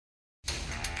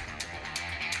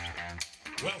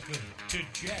Welcome to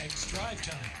Jags Drive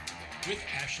Time with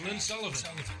Ashlyn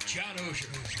Sullivan, John Oehser,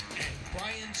 and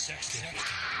Brian Sexton.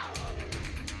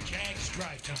 Jags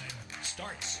Drive Time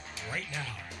starts right now.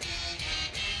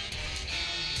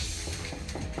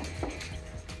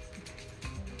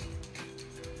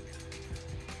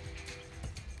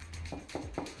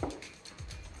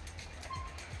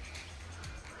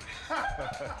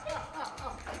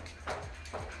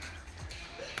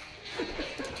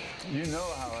 You know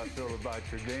how I feel about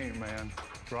your game, man,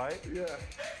 right? Yeah.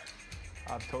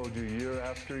 I've told you year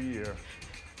after year,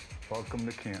 welcome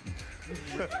to Canton. There's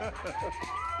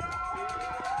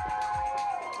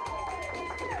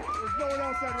no one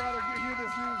else I'd rather hear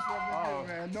this news from than you,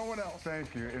 man. No one else.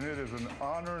 Thank you, and it is an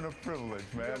honor and a privilege,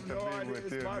 man, to be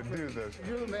with you and to do this.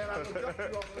 You're the man I looked up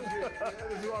to all those years. Yeah,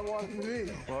 this is who I wanted to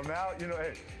be. Well, now, you know,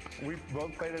 hey, we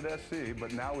both played at SC,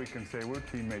 but now we can say we're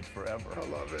teammates forever. I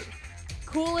love it.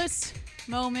 Coolest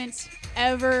moment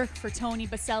ever for Tony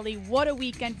Boselli. What a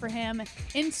weekend for him.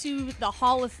 Into the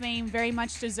Hall of Fame, very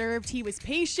much deserved. He was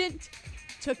patient,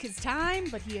 took his time,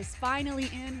 but he is finally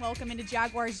in. Welcome into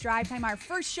Jaguars Drive Time, our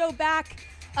first show back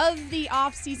of the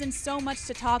offseason. So much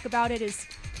to talk about. It is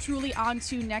truly on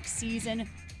to next season.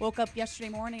 Woke up yesterday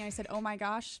morning and I said, oh my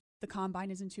gosh, the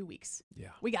combine is in 2 weeks.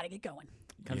 Yeah. We got to get going.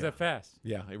 Comes up fast.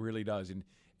 Yeah, it really does.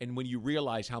 And when you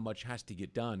realize how much has to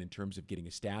get done in terms of getting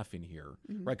a staff in here,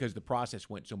 right, because the process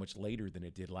went so much later than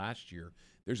it did last year,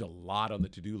 there's a lot on the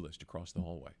to-do list across the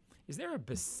hallway. Is there a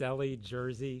Boselli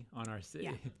jersey on our city?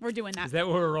 Yeah, we're doing that. Is that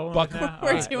what we're rolling with now?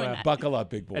 We're doing that. Buckle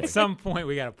up, big boy. At some point,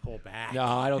 we got to pull back. No,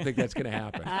 I don't think that's going to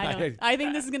happen. I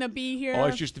think this is going to be here. Oh,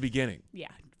 it's just the beginning. Yeah,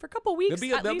 for a couple weeks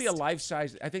There'll be a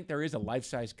life-size, I think there is a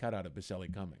life-size cutout of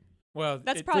Boselli coming. Well,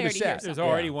 that's probably already here. There's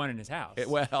already one in his house.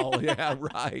 Well, yeah,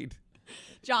 right.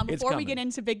 John, before we get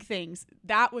into big things,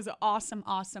 that was an awesome,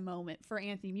 awesome moment for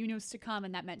Anthony Munoz to come,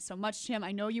 and that meant so much to him.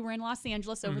 I know you were in Los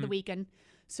Angeles over the weekend,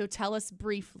 so tell us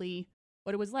briefly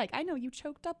what it was like. I know you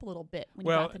choked up a little bit when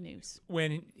you got the news.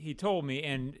 When he told me,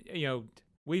 and, you know,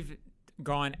 we've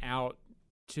gone out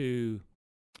to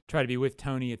try to be with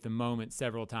Tony at the moment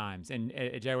several times, and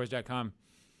at Jaguars.com,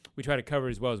 we try to cover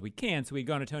it as well as we can, so we'd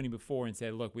gone to Tony before and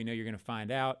said, look, we know you're going to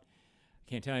find out. I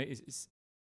can't tell you.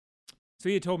 So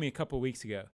he had told me a couple of weeks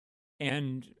ago,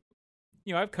 and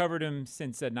you know I've covered him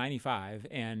since '95,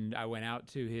 and I went out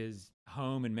to his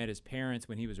home and met his parents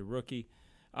when he was a rookie.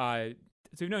 So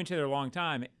we've known each other a long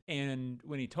time, and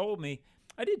when he told me,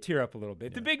 I did tear up a little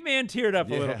bit. The big man teared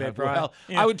up a little bit, Brian. Well,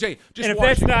 I would say, just and if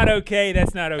that's not okay,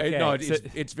 that's not okay. No,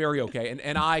 it's very okay.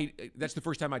 And that's the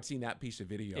first time I'd seen that piece of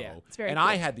video. Yeah, it's very and cool.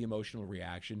 I had the emotional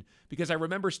reaction because I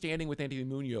remember standing with Anthony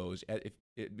Munoz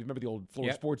remember the old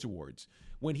Florida Sports Awards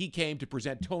when he came to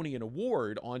present Tony an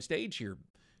award on stage here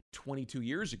 22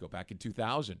 years ago, back in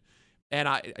 2000. And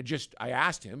I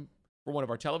asked him for one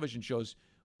of our television shows,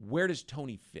 where does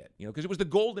Tony fit? You know, because it was the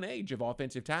golden age of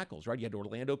offensive tackles, right? You had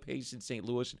Orlando Pace in St.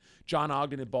 Louis, John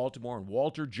Ogden in Baltimore, and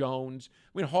Walter Jones.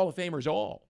 I mean, Hall of Famers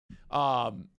all.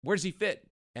 Where does he fit?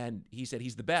 And he said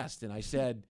he's the best. And I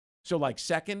said, so like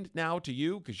second now to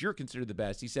you, because you're considered the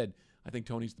best. He said, I think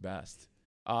Tony's the best.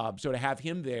 So to have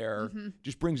him there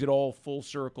just brings it all full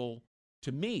circle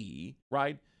to me,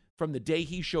 right? From the day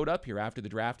he showed up here after the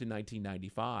draft in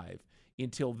 1995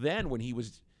 until then when he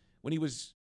was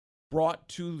brought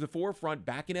to the forefront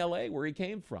back in L.A. where he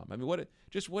came from. I mean, what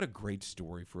a great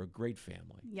story for a great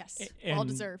family. Yes, And well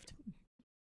deserved.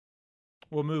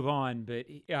 We'll move on, but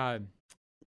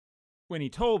when he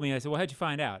told me, I said, well, how'd you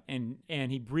find out? And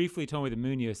he briefly told me the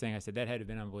Munoz thing. I said, that had to have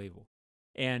been unbelievable.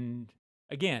 And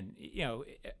again, you know,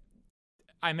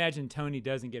 I imagine Tony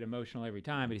doesn't get emotional every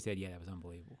time, but he said, yeah, that was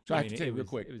unbelievable. So I have to tell you real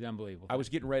quick. It was unbelievable. I was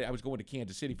getting ready. I was going to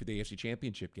Kansas City for the AFC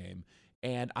Championship game,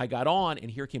 and I got on, and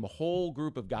here came a whole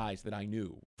group of guys that I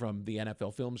knew from the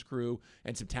NFL Films crew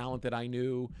and some talent that I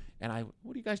knew. And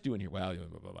what are you guys doing here? Well, I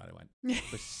went,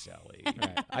 Boselli.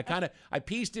 Right. I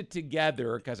pieced it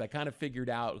together because I kind of figured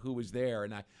out who was there,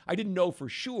 and I didn't know for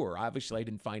sure. Obviously, I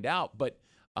didn't find out, but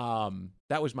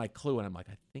that was my clue, and I'm like,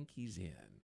 I think he's in.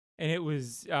 And it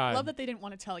was love that they didn't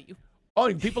want to tell you.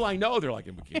 Oh, people I know, they're like,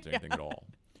 we can't say anything at all.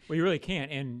 Well, you really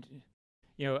can't. And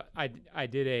you know, I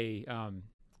did a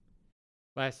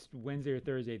last Wednesday or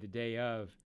Thursday, the day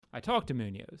of, I talked to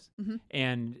Munoz,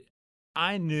 and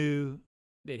I knew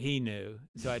that he knew.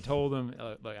 So I told him,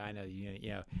 look, I know you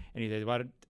know. And he said, well,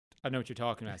 I know what you're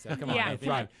talking about. I said, come on,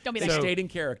 Anthony. Right. Don't be They that. stayed in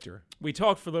character. We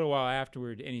talked for a little while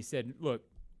afterward, and he said, look,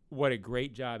 what a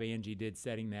great job Angie did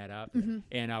setting that up.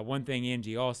 And one thing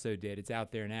Angie also did, it's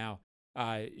out there now,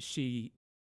 she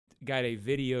got a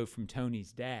video from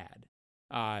Tony's dad,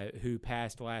 who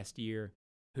passed last year,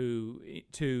 who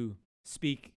to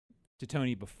speak to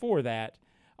Tony before that,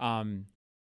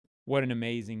 What an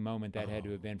amazing moment that had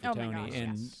to have been for Oh my Tony, gosh,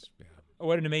 and yes.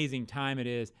 what an amazing time it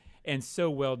is, and so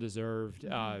well deserved.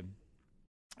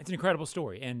 It's an incredible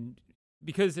story, and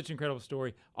because it's such an incredible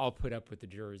story, I'll put up with the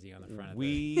jersey on the front of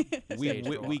We stage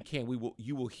for a while. can.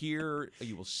 You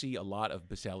will see a lot of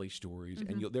Baselli stories,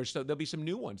 and there'll be some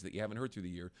new ones that you haven't heard through the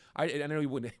year. I know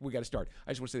we got to start.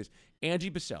 I just want to say this: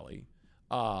 Angie Baselli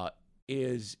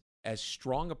is as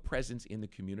strong a presence in the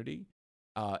community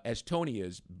as Tony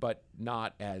is, but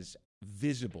not as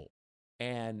visible.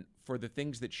 And for the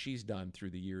things that she's done through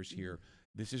the years here,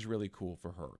 this is really cool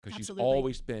for her because she's Absolutely.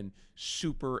 always been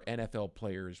super NFL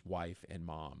player's wife and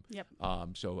mom. Yep.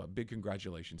 So a big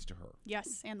congratulations to her.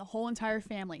 Yes, and the whole entire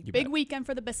family. You Big bet. weekend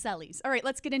for the Basellis. All right,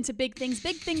 let's get into big things.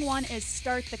 Big thing one is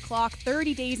start the clock.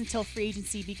 30 days until free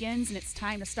agency begins, and it's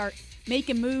time to start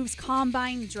making moves,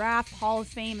 combine, draft, Hall of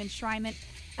Fame, enshrinement.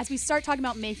 As we start talking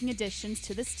about making additions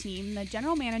to this team, the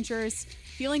general manager is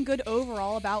feeling good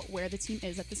overall about where the team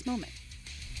is at this moment.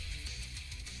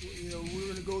 You know, we're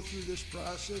going to go through this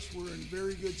process. We're in a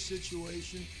very good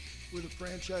situation with a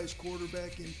franchise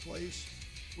quarterback in place.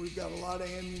 We've got a lot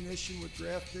of ammunition with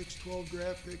draft picks, 12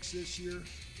 draft picks this year,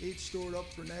 8 stored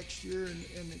up for next year,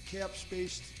 and the cap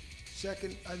space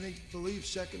second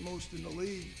most in the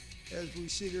league as we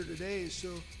sit here today. So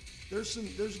there's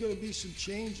going to be some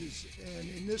changes. And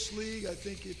in this league, I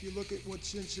think if you look at what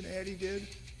Cincinnati did,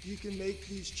 you can make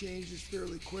these changes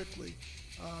fairly quickly.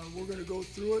 We're going to go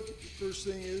through it. The first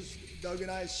thing is Doug and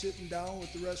I sitting down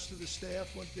with the rest of the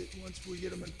staff once we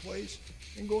get them in place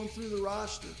and going through the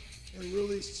roster and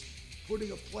really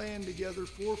putting a plan together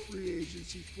for free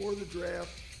agency, for the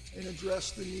draft, and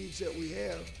address the needs that we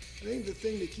have. I think the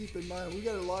thing to keep in mind, we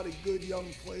got a lot of good young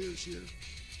players here.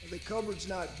 The cupboard's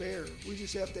not bare. We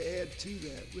just have to add to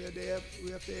that. We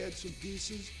have to add some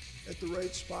pieces at the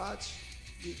right spots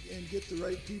and get the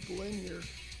right people in here.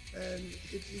 And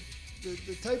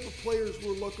the type of players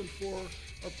we're looking for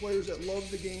are players that love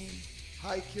the game,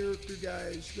 high character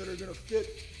guys that are going to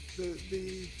fit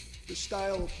the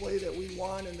style of play that we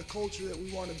want and the culture that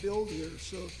we want to build here.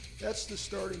 So that's the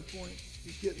starting point,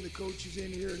 is getting the coaches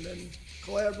in here and then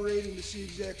collaborating to see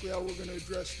exactly how we're going to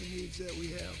address the needs that we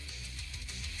have.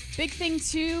 Big thing,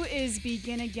 too, is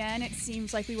begin again. It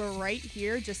seems like we were right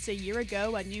here just a year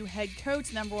ago. A new head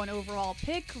coach, number 1 overall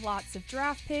pick, lots of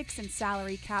draft picks and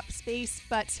salary cap space.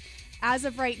 But as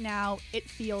of right now, it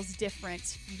feels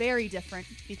different, very different,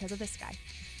 because of this guy.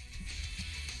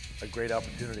 A great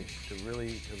opportunity to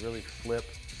really flip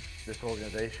this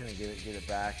organization and get it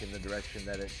back in the direction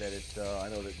that I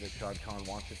know that Shad Khan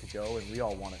wants it to go, and we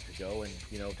all want it to go. And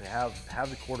to have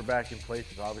the quarterback in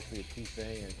place is obviously a key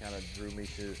thing, and kind of drew me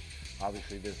to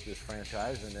obviously this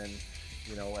franchise. And then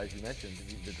as you mentioned,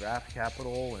 the draft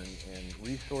capital and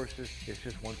resources, it's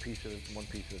just one piece at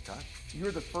a time.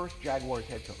 You're the first Jaguars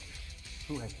head coach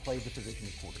who has played the position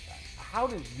of quarterback. How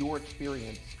does your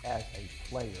experience as a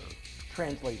player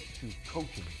translate to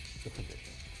coaching the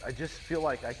position? I just feel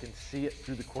like I can see it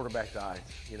through the quarterback's eyes.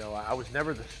 I was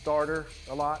never the starter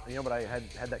a lot, but I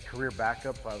had that career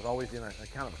backup. I was always in a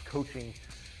kind of a coaching,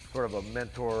 sort of a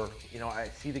mentor. I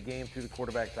see the game through the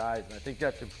quarterback's eyes, and I think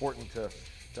that's important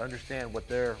to understand what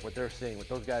they're seeing, what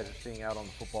those guys are seeing out on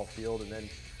the football field. And then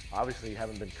obviously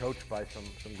having been coached by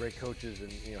some great coaches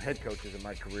and head coaches in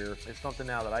my career, it's something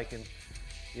now that I can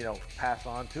pass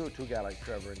on to a guy like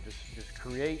Trevor and just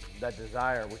create that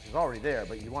desire, which is already there,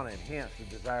 but you want to enhance the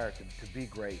desire to be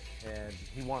great. And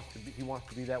he wants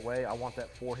to be that way. I want that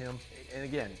for him. And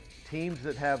again, teams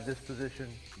that have this position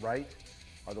right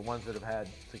are the ones that have had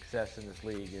success in this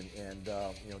league, and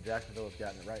Jacksonville has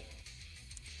gotten it right.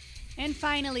 And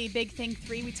finally, big thing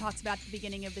 3 we talked about at the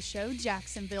beginning of the show,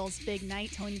 Jacksonville's big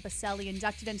night. Tony Baselli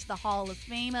inducted into the Hall of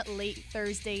Fame late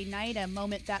Thursday night, a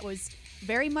moment that was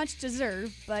very much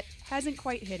deserved, but hasn't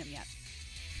quite hit him yet.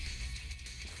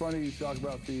 It's funny you talk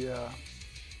about the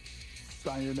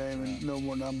sign your name and no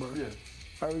more number. Yeah.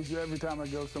 I always, every time I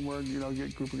go somewhere, get a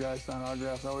group of guys sign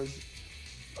autographs,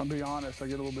 I'm being honest, I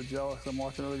get a little bit jealous. I'm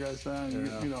watching other guys sign,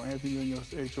 Anthony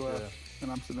Munoz, HOF,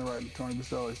 and I'm sitting there writing Tony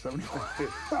Baselli,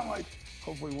 75. I'm like,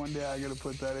 hopefully one day I get to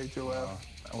put that HOF.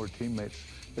 We're teammates.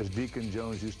 As Deacon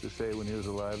Jones used to say when he was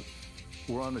alive,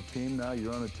 we're on a team now,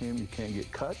 you're on a team, you can't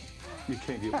get cut, you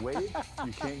can't get waived,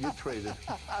 you can't get traded.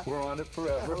 We're on it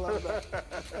forever. I love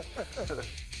that.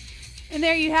 And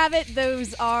there you have it.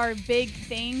 Those are big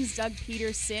things. Doug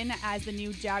Peterson as the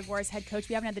new Jaguars head coach.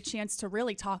 We haven't had the chance to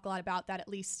really talk a lot about that, at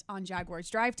least on Jaguars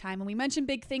Drive Time. And we mentioned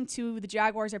big thing, too. The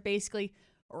Jaguars are basically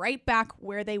right back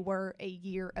where they were a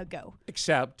year ago.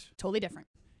 Except Totally different.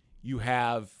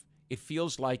 it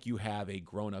feels like you have a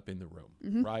grown-up in the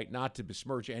room, right? Not to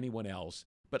besmirch anyone else,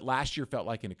 but last year felt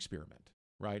like an experiment,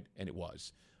 right? And it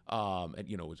was. And,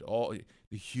 it was all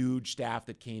the huge staff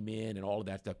that came in and all of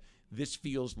that stuff. This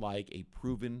feels like a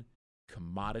proven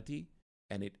commodity,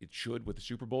 and it should with the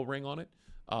Super Bowl ring on it.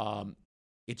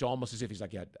 It's almost as if he's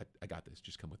like, yeah, I got this.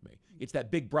 Just come with me. It's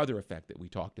that big brother effect that we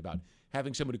talked about,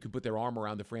 having someone who can put their arm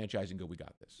around the franchise and go, we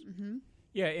got this. Mm-hmm.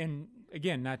 Yeah, and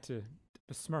again, not to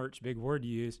besmirch, big word to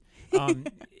use,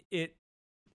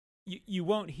 you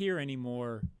won't hear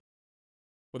anymore,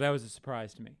 well, that was a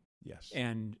surprise to me. Yes.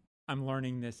 And I'm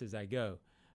learning this as I go.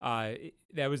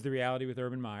 That was the reality with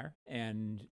Urban Meyer,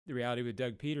 and the reality with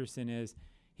Doug Peterson is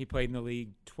he played in the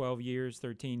league 12 years,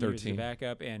 13 years as a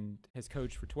backup, and has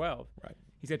coached for 12. Right.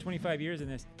 He's got 25 years in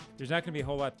this. There's not going to be a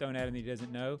whole lot thrown at him that he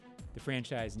doesn't know. The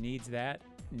franchise needs that.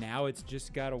 Now it's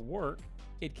just got to work.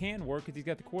 It can work because he's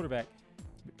got the quarterback.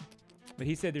 But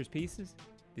he said there's pieces.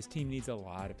 This team needs a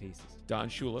lot of pieces. Don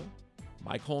Shula,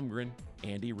 Mike Holmgren,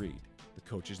 Andy Reid, the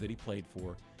coaches that he played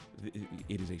for.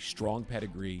 It is a strong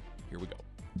pedigree. Here we go.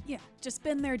 Yeah, just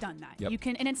been there, done that. Yep. You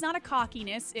can, and it's not a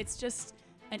cockiness. It's just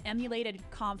an emulated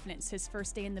confidence. His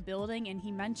first day in the building, and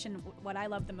he mentioned what I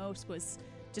loved the most was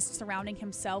just surrounding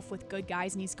himself with good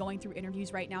guys, and he's going through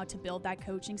interviews right now to build that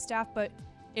coaching staff. But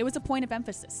it was a point of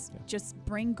emphasis. Yeah. Just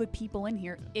bring good people in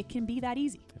here. It can be that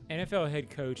easy. NFL head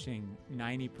coaching,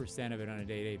 90% of it on a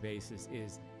day-to-day basis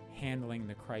is handling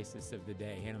the crisis of the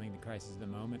day, handling the crisis of the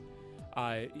moment.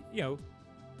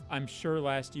 I'm sure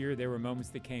last year there were moments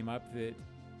that came up that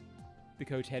the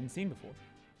coach hadn't seen before.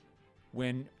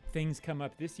 When things come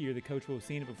up this year, the coach will have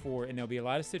seen it before, and there'll be a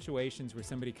lot of situations where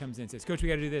somebody comes in and says, Coach, we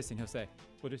got to do this, and he'll say,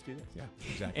 we'll just do this. Yeah,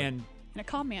 exactly. And in a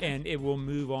calm manner. And it will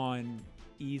move on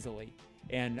easily.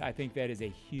 And I think that is a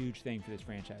huge thing for this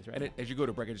franchise right now. As you go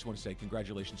to break, I just want to say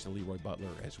congratulations to Leroy Butler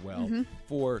as well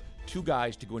for two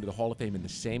guys to go into the Hall of Fame in the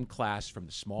same class from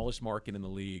the smallest market in the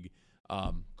league.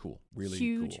 Cool. Really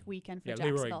huge cool. weekend for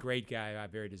Jacksonville. Leroy, great guy,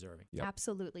 very deserving. Yep.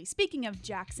 Absolutely. Speaking of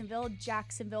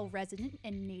Jacksonville resident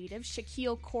and native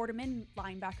Shaquille Quarterman,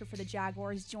 linebacker for the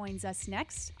Jaguars, joins us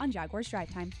next on Jaguars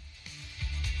Drive Time.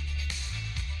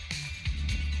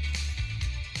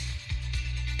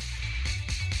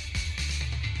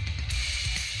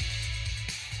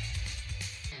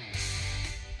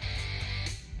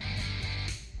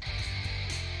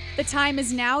 The time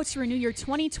is now to renew your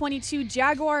 2022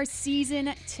 Jaguars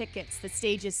season tickets. The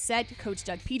stage is set. Coach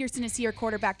Doug Peterson is here.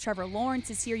 Quarterback Trevor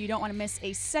Lawrence is here. You don't want to miss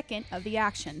a second of the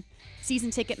action. Season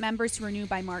ticket members who renew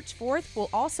by March 4th will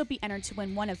also be entered to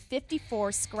win one of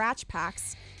 54 scratch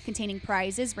packs containing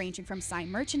prizes ranging from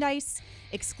signed merchandise,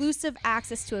 exclusive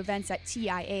access to events at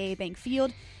TIAA Bank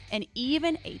Field, and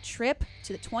even a trip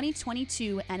to the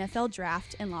 2022 NFL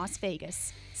Draft in Las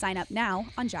Vegas. Sign up now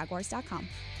on Jaguars.com.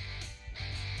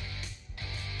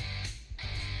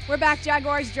 We're back,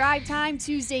 Jaguars Drive Time,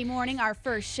 Tuesday morning, our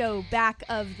first show back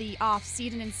of the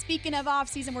offseason. And speaking of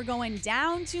offseason, we're going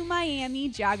down to Miami.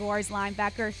 Jaguars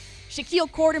linebacker Shaquille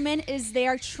Quarterman is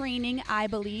there training, I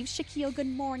believe. Shaquille, good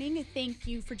morning. Thank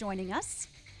you for joining us.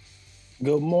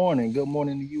 Good morning. Good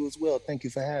morning to you as well. Thank you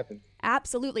for having me.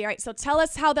 Absolutely. All right, so tell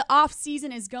us how the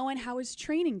offseason is going. How is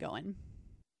training going?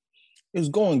 It's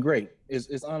going great.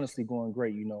 It's honestly going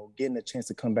great. Getting a chance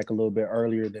to come back a little bit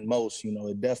earlier than most,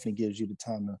 it definitely gives you the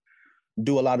time to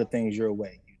do a lot of things your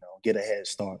way, get a head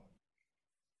start.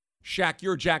 Shaq,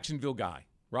 you're a Jacksonville guy,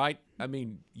 right? I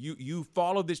mean, you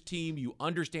follow this team. You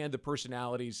understand the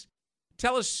personalities.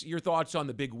 Tell us your thoughts on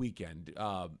the big weekend.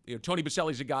 Tony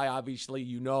Boselli's a guy, obviously,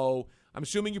 I'm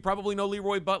assuming you probably know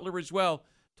Leroy Butler as well.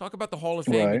 Talk about the Hall of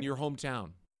Fame in your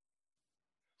hometown.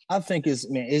 I think it's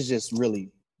just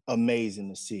really amazing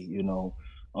to see,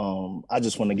 I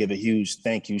just want to give a huge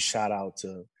thank you, shout out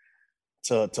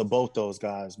to both those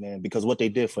guys, man, because what they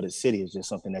did for the city is just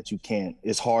something that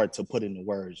it's hard to put into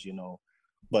words,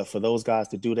 but for those guys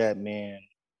to do that, man,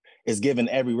 it's given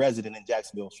every resident in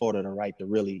Jacksonville, Florida, the right to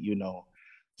really,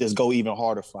 just go even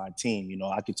harder for our team.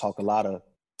 I could talk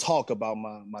about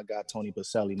my guy, Tony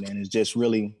Boselli, man. It's just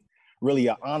really, really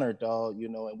an honor, dog,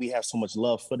 and we have so much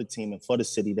love for the team and for the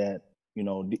city that,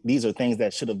 these are things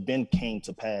that should have came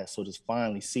to pass. So just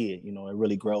finally see it, it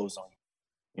really grows on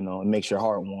you. It makes your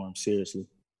heart warm, seriously.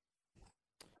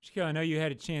 Shaquille, I know you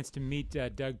had a chance to meet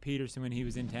Doug Peterson when he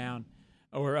was in town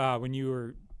or when you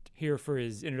were here for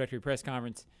his introductory press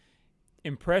conference.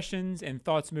 Impressions and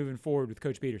thoughts moving forward with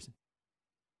Coach Peterson?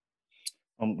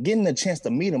 Getting a chance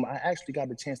to meet him, I actually got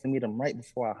the chance to meet him right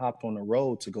before I hopped on the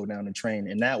road to go down and train.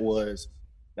 And that was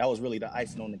really the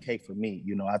icing on the cake for me.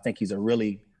 I think he's a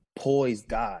really poised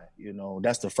guy.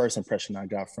 That's the first impression I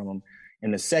got from him.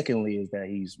 And the secondly is that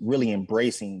he's really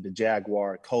embracing the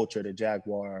Jaguar culture, the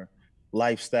Jaguar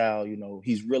lifestyle. You know,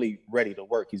 he's really ready to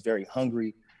work. He's very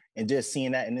hungry. And just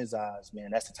seeing that in his eyes, man,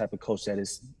 that's the type of coach that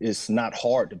is not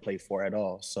hard to play for at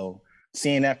all. So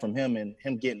seeing that from him and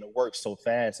him getting to work so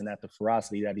fast and at the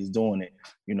ferocity that he's doing it,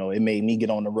 you know, it made me get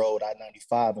on the road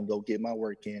I-95 and go get my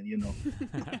work in, you know.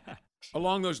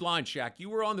 Along those lines, Shaq, you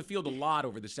were on the field a lot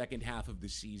over the second half of the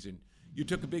season. You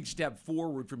took a big step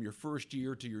forward from your first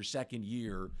year to your second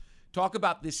year. Talk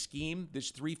about this scheme,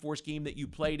 this 3-4 scheme that you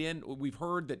played in. We've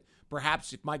heard that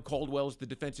perhaps if Mike Caldwell is the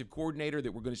defensive coordinator,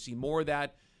 that we're going to see more of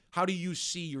that. How do you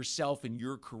see yourself and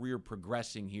your career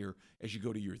progressing here as you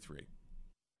go to year 3?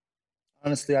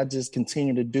 Honestly, I just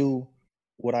continue to do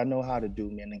what I know how to do,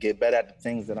 man, and get better at the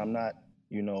things that I'm not,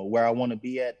 you know, where I want to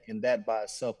be at. And that by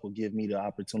itself will give me the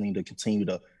opportunity to continue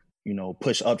to, you know,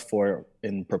 push up for it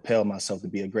and propel myself to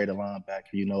be a greater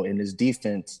linebacker. You know, in this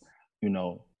defense, you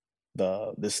know,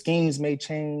 the schemes may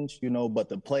change, you know, but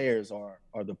the players are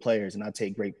the players, and I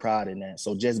take great pride in that.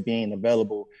 So just being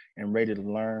available and ready to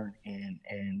learn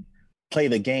and play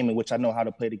the game in which I know how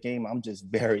to play the game, I'm just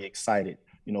very excited,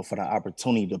 you know, for the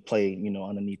opportunity to play, you know,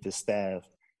 underneath this staff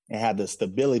and have the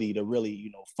stability to really,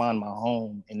 you know, find my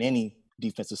home in any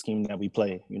defensive scheme that we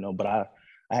play, you know. But I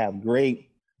have great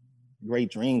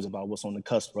dreams about what's on the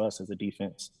cusp for us as a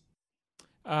defense.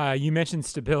 You mentioned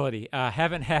stability.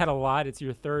 Haven't had a lot. It's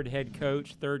your third head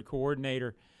coach, third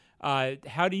coordinator.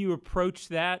 How do you approach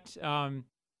that? I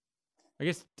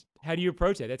guess, how do you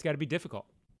approach that? That's got to be difficult.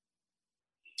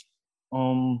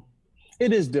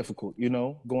 It is difficult, you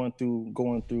know, going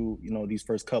through, you know, these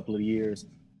first couple of years.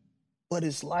 But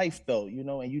it's life, though, you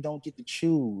know, and you don't get to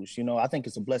choose. You know, I think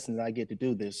it's a blessing that I get to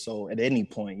do this. So at any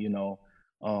point, you know,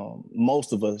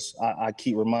 most of us, I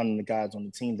keep reminding the guys on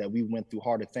the team that we went through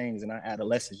harder things in our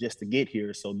adolescence just to get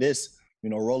here. So this, you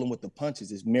know, rolling with the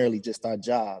punches is merely just our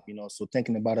job, you know. So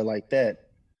thinking about it like that,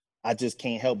 I just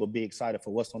can't help but be excited for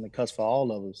what's on the cusp for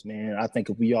all of us, man. I think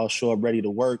if we all show up ready to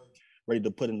work, ready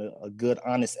to put in a good,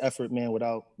 honest effort, man,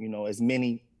 without, you know, as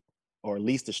many or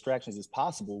least distractions as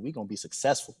possible, we're going to be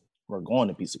successful. We're going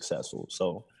to be successful.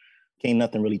 So can't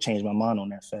nothing really change my mind on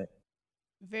that fact.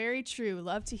 Very true.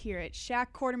 Love to hear it. Shaq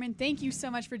Quarterman, thank you so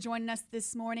much for joining us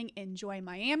this morning. Enjoy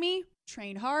Miami,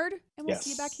 train hard, and we'll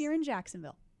see you back here in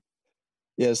Jacksonville.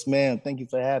 Yes, ma'am. Thank you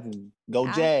for having me. Go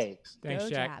Jags. Thanks, Go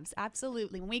Shaq. Jabs.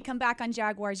 Absolutely. When we come back on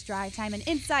Jaguars Drive Time, an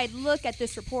inside look at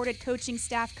this reported coaching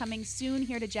staff coming soon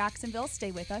here to Jacksonville.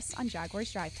 Stay with us on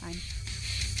Jaguars Drive Time.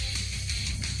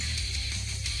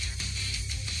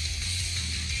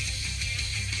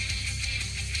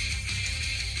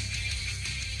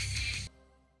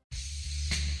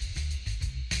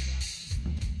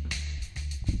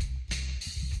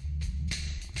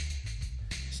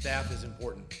 Staff is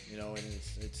important, you know, and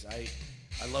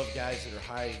I love guys that are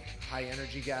high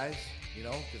energy guys, you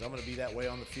know, because I'm going to be that way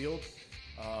on the field,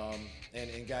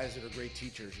 and guys that are great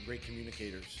teachers and great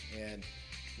communicators. And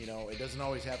you know, it doesn't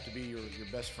always have to be your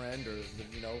best friend or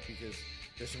you know, because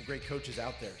there's some great coaches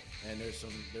out there, and there's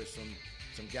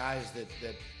some guys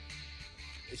that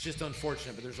it's just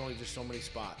unfortunate, but there's only just so many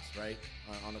spots, right,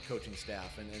 on a coaching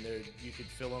staff, and there you could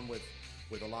fill them with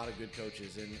a lot of good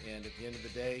coaches, and at the end of the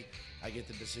day, I get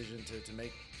the decision to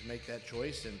make that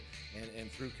choice,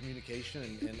 and through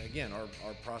communication, and again,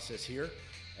 our process here,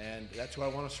 and that's who I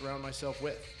want to surround myself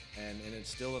with, and it's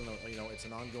still it's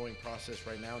an ongoing process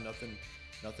right now.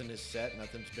 Nothing is set,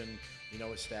 nothing's been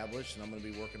established, and I'm going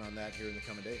to be working on that here in the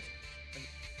coming days.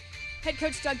 Head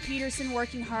coach Doug Peterson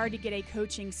working hard to get a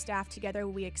coaching staff together.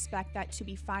 We expect that to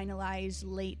be finalized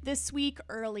late this week,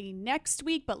 early next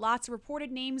week, but lots of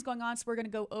reported names going on, so we're going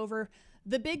to go over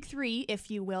the big three, if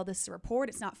you will. This is a report.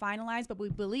 It's not finalized, but we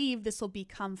believe this will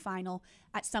become final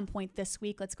at some point this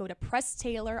week. Let's go to Press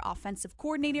Taylor, offensive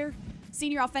coordinator,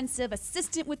 senior offensive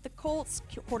assistant with the Colts,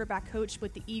 quarterback coach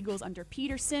with the Eagles under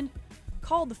Peterson,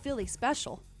 called the Philly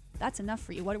special. That's enough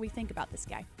for you. What do we think about this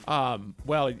guy?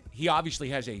 Well, he obviously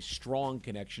has a strong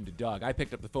connection to Doug. I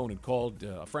picked up the phone and called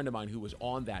a friend of mine who was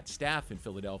on that staff in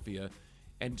Philadelphia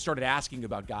and started asking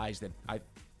about guys that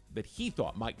he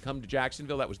thought might come to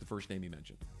Jacksonville. That was the first name he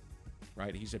mentioned,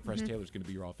 right? He said Press Taylor's going to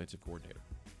be your offensive coordinator.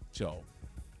 So,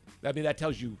 I mean, that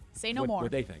tells you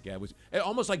what they think. Yeah, it was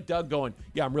almost like Doug going,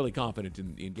 yeah, I'm really confident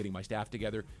in getting my staff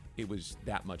together. It was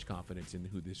that much confidence in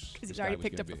who this because he's already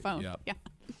picked up the phone. Yeah.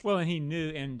 Well, and he knew,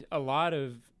 and a lot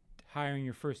of hiring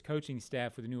your first coaching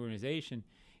staff with a new organization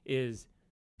is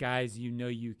guys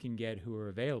you can get who are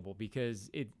available, because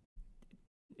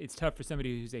it's tough for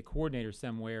somebody who's a coordinator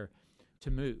somewhere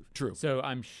to move. True. So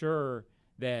I'm sure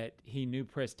that he knew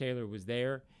Press Taylor was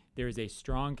there. There is a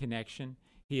strong connection.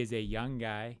 He is a young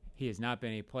guy. He has not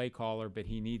been a play caller, but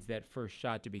he needs that first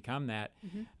shot to become that.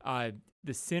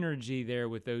 The synergy there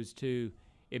with those two,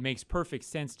 it makes perfect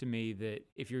sense to me that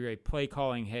if you're a play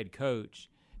calling head coach,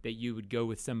 that you would go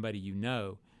with somebody you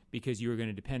know, because you're going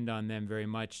to depend on them very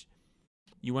much.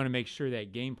 You want to make sure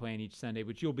that game plan each Sunday,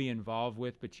 which you'll be involved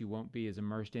with, but you won't be as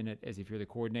immersed in it as if you're the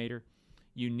coordinator.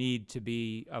 You need to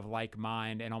be of like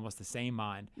mind and almost the same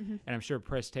mind. And I'm sure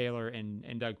Press Taylor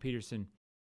and Doug Peterson,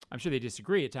 I'm sure they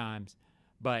disagree at times,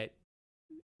 but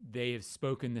they have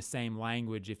spoken the same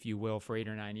language, if you will, for 8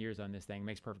 or 9 years on this thing. It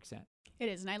makes perfect sense. It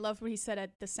is, and I loved what he said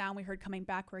at the sound we heard coming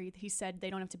back, where he said they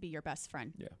don't have to be your best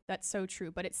friend. Yeah. That's so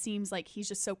true, but it seems like he's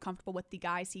just so comfortable with the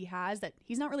guys he has that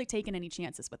he's not really taking any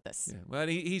chances with this. Yeah. Well,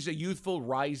 he's a youthful,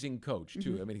 rising coach,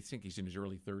 too. I mean, I think he's in his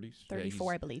early 30s.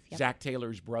 34, I believe. Yep. Zach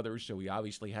Taylor's brother, so he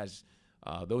obviously has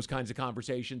those kinds of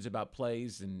conversations about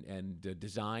plays and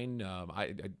design.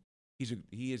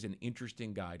 He is an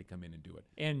interesting guy to come in and do it.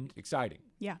 And A exciting.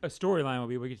 storyline will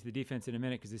be, we'll get to the defense in a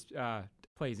minute because this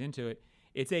plays into it.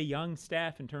 It's a young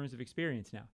staff in terms of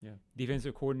experience now. Yeah.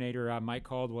 Defensive coordinator Mike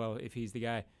Caldwell, if he's the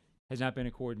guy, has not been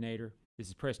a coordinator. This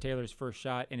is Press Taylor's first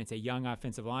shot, and it's a young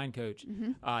offensive line coach.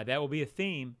 That will be a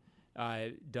theme.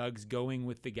 Doug's going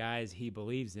with the guys he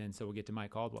believes in, so we'll get to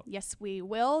Mike Caldwell. Yes, we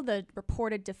will. The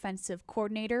reported defensive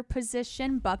coordinator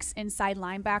position, Bucs inside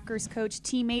linebackers coach,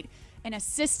 teammate, and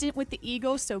assistant with the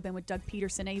Eagles, so been with Doug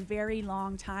Peterson a very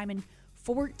long time and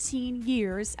 14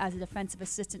 years as a defensive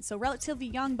assistant. So relatively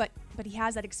young, but he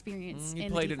has that experience. He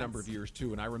played a number of years,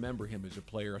 too, and I remember him as a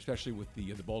player, especially with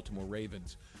the Baltimore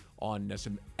Ravens, on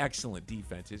some excellent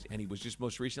defenses, and he was just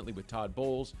most recently with Todd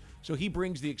Bowles. So he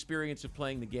brings the experience of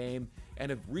playing the game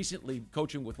and of recently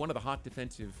coaching with one of the hot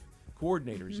defensive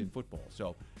coordinators in football.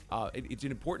 So it's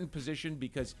an important position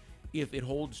because if it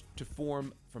holds to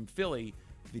form from Philly,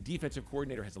 the defensive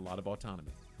coordinator has a lot of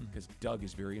autonomy because Doug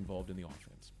is very involved in the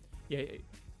offense. Yeah,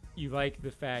 you like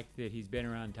the fact that he's been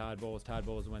around Todd Bowles. Todd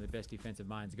Bowles is one of the best defensive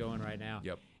minds going right now.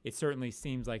 Yep. It certainly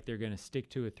seems like they're going to stick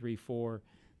to a 3-4.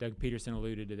 Doug Peterson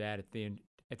alluded to that at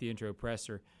the intro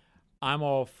presser. I'm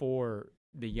all for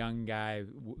the young guy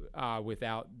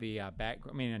without the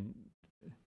background. I mean, I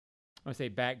want to say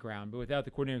background, but without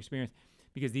the coordinator experience,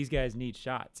 because these guys need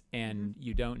shots, and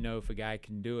you don't know if a guy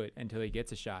can do it until he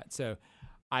gets a shot. So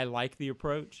I like the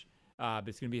approach, but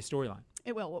it's going to be a storyline.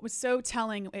 It will. What was so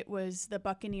telling, it was the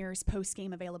Buccaneers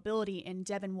post-game availability, and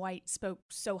Devin White spoke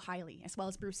so highly, as well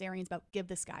as Bruce Arians, about give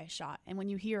this guy a shot. And when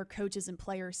you hear coaches and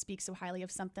players speak so highly of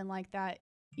something like that,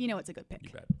 you know it's a good pick. You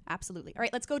bet. Absolutely. All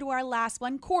right, let's go to our last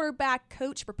one. Quarterback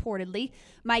coach, reportedly,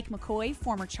 Mike McCoy,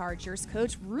 former Chargers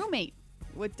coach, roommate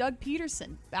with Doug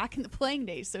Peterson back in the playing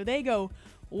days. So they go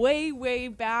way, way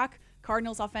back.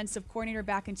 Cardinals offensive coordinator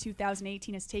back in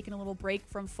 2018 has taken a little break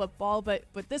from football, but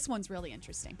this one's really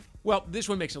interesting. Well, this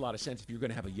one makes a lot of sense if you're going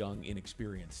to have a young,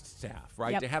 inexperienced staff,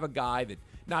 right? Yep. To have a guy that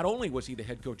not only was he the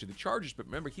head coach of the Chargers, but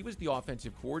remember, he was the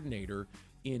offensive coordinator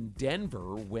in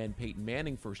Denver when Peyton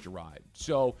Manning first arrived.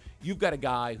 So you've got a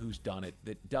guy who's done it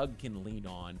that Doug can lean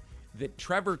on, that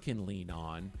Trevor can lean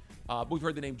on. We've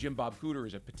heard the name Jim Bob Cooter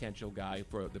as a potential guy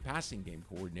for the passing game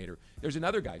coordinator. There's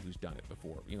another guy who's done it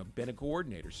before, been a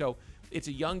coordinator. So it's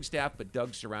a young staff, but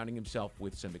Doug's surrounding himself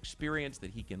with some experience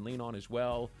that he can lean on as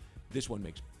well. This one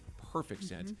makes perfect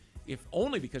sense, if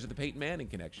only because of the Peyton Manning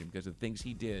connection, because of the things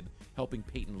he did helping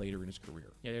Peyton later in his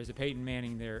career. Yeah, there's a Peyton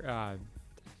Manning there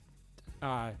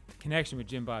connection with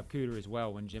Jim Bob Cooter as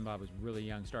well when Jim Bob was really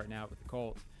young starting out with the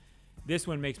Colts. This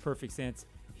one makes perfect sense.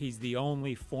 He's the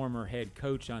only former head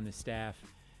coach on the staff.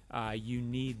 You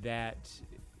need that.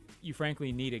 You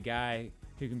frankly need a guy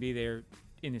who can be there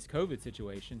in this COVID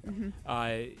situation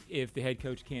if the head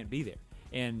coach can't be there.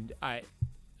 And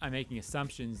I'm making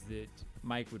assumptions that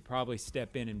Mike would probably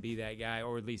step in and be that guy,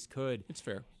 or at least could. It's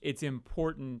fair. It's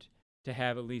important to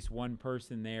have at least one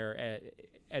person there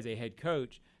as a head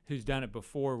coach who's done it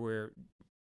before, where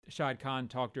Shad Khan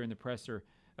talked during the presser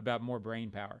about more brain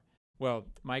power. Well,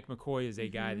 Mike McCoy is a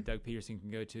guy that Doug Peterson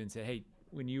can go to and say, hey,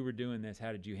 when you were doing this,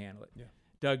 how did you handle it? Yeah.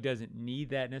 Doug doesn't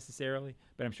need that necessarily,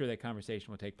 but I'm sure that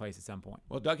conversation will take place at some point.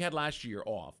 Well, Doug had last year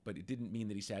off, but it didn't mean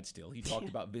that he sat still. He talked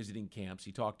about visiting camps.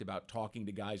 He talked about talking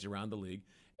to guys around the league,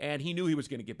 and he knew he was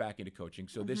going to get back into coaching.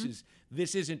 So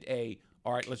this isn't a,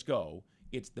 all right, let's go.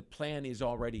 It's the plan is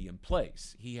already in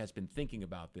place. He has been thinking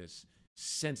about this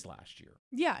since last year.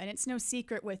 Yeah, and it's no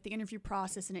secret with the interview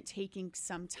process and it taking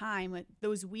some time. With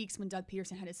those weeks when Doug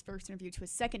Peterson had his first interview to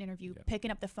his second interview, picking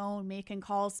up the phone, making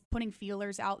calls, putting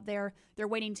feelers out there. They're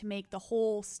waiting to make the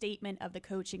whole statement of the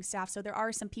coaching staff. So there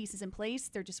are some pieces in place.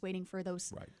 They're just waiting for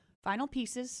those final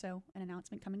pieces. So an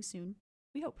announcement coming soon,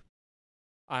 we hope.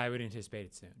 I would anticipate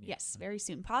it soon. Yeah. Yes, very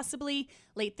soon. Possibly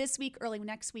late this week, early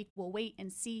next week. We'll wait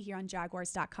and see here on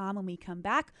Jaguars.com when we come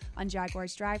back on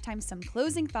Jaguars Drive Time. Some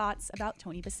closing thoughts about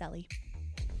Tony Boselli.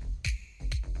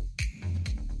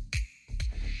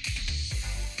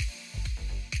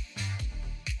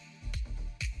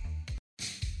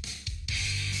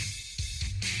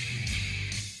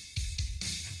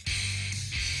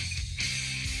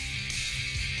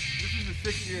 This is the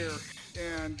 6th year,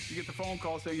 and you get the phone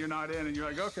call saying you're not in, and you're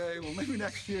like, okay, well, maybe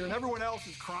next year. And everyone else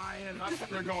is crying, and I'm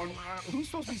sitting there going, who's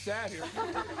supposed to be sad here?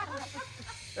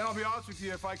 And I'll be honest with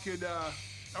you, if I could,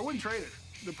 I wouldn't trade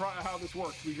it, how this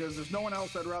works, because there's no one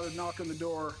else I'd rather knock on the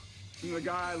door than the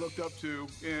guy I looked up to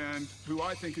and who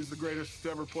I think is the greatest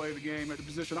to ever play the game at the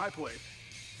position I played.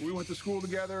 We went to school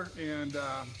together, and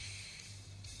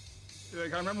I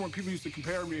remember when people used to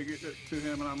compare me to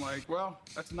him, and I'm like, well,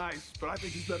 that's nice, but I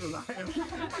think he's better than I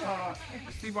am.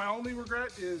 Steve, my only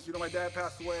regret is, my dad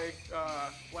passed away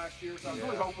last year, so I was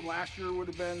really hoping last year would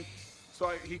have been, so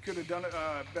he could have done it,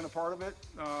 been a part of it.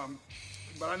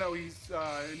 But I know he's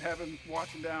in heaven,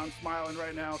 watching down, smiling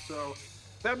right now, so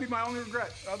that'd be my only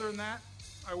regret. Other than that,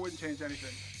 I wouldn't change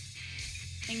anything.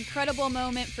 Incredible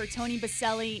moment for Tony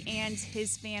Boselli and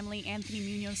his family, Anthony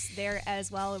Munoz there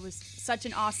as well. It was such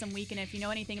an awesome week, and if you know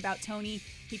anything about Tony,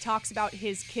 he talks about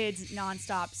his kids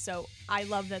nonstop, so I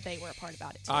love that they were a part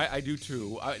about it too. I do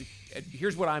too.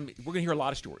 Here's what we're going to hear a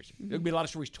lot of stories. There'll be a lot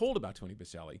of stories told about Tony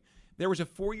Boselli. There was a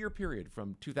 4-year period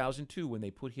from 2002 when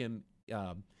they put him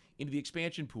into the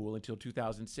expansion pool until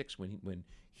 2006 when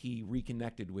he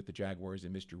reconnected with the Jaguars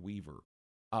and Mr. Weaver.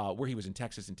 Where he was in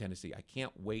Texas and Tennessee. I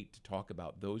can't wait to talk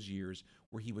about those years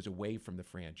where he was away from the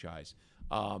franchise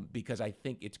because I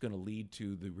think it's going to lead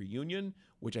to the reunion,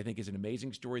 which I think is an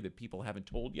amazing story that people haven't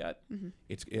told yet.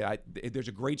 Mm-hmm. There's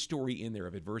a great story in there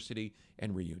of adversity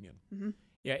and reunion. Mm-hmm.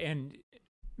 Yeah, and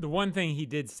the one thing he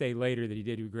did say later that he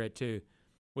did regret too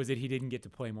was that he didn't get to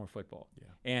play more football. Yeah.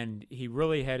 And he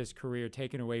really had his career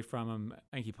taken away from him.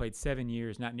 I think he played 7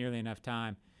 years, not nearly enough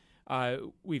time.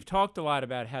 We've talked a lot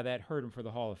about how that hurt him for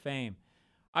the Hall of Fame.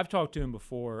 I've talked to him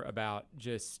before about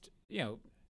just,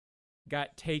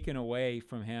 got taken away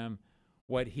from him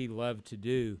what he loved to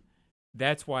do.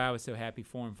 That's why I was so happy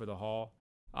for him for the Hall.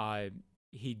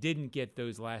 He didn't get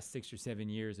those last 6 or 7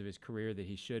 years of his career that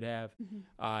he should have.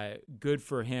 Mm-hmm. Good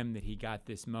for him that he got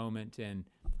this moment. And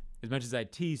as much as I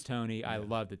tease Tony, I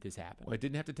love that this happened. Well, it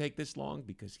didn't have to take this long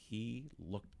because he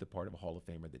looked the part of a Hall of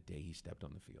Famer the day he stepped on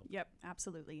the field. Yep,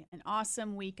 absolutely. An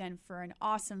awesome weekend for an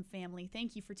awesome family.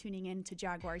 Thank you for tuning in to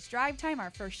Jaguars Drive Time. Our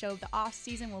first show of the off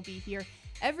season will be here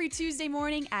every Tuesday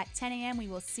morning at 10 a.m. We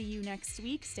will see you next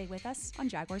week. Stay with us on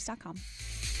Jaguars.com.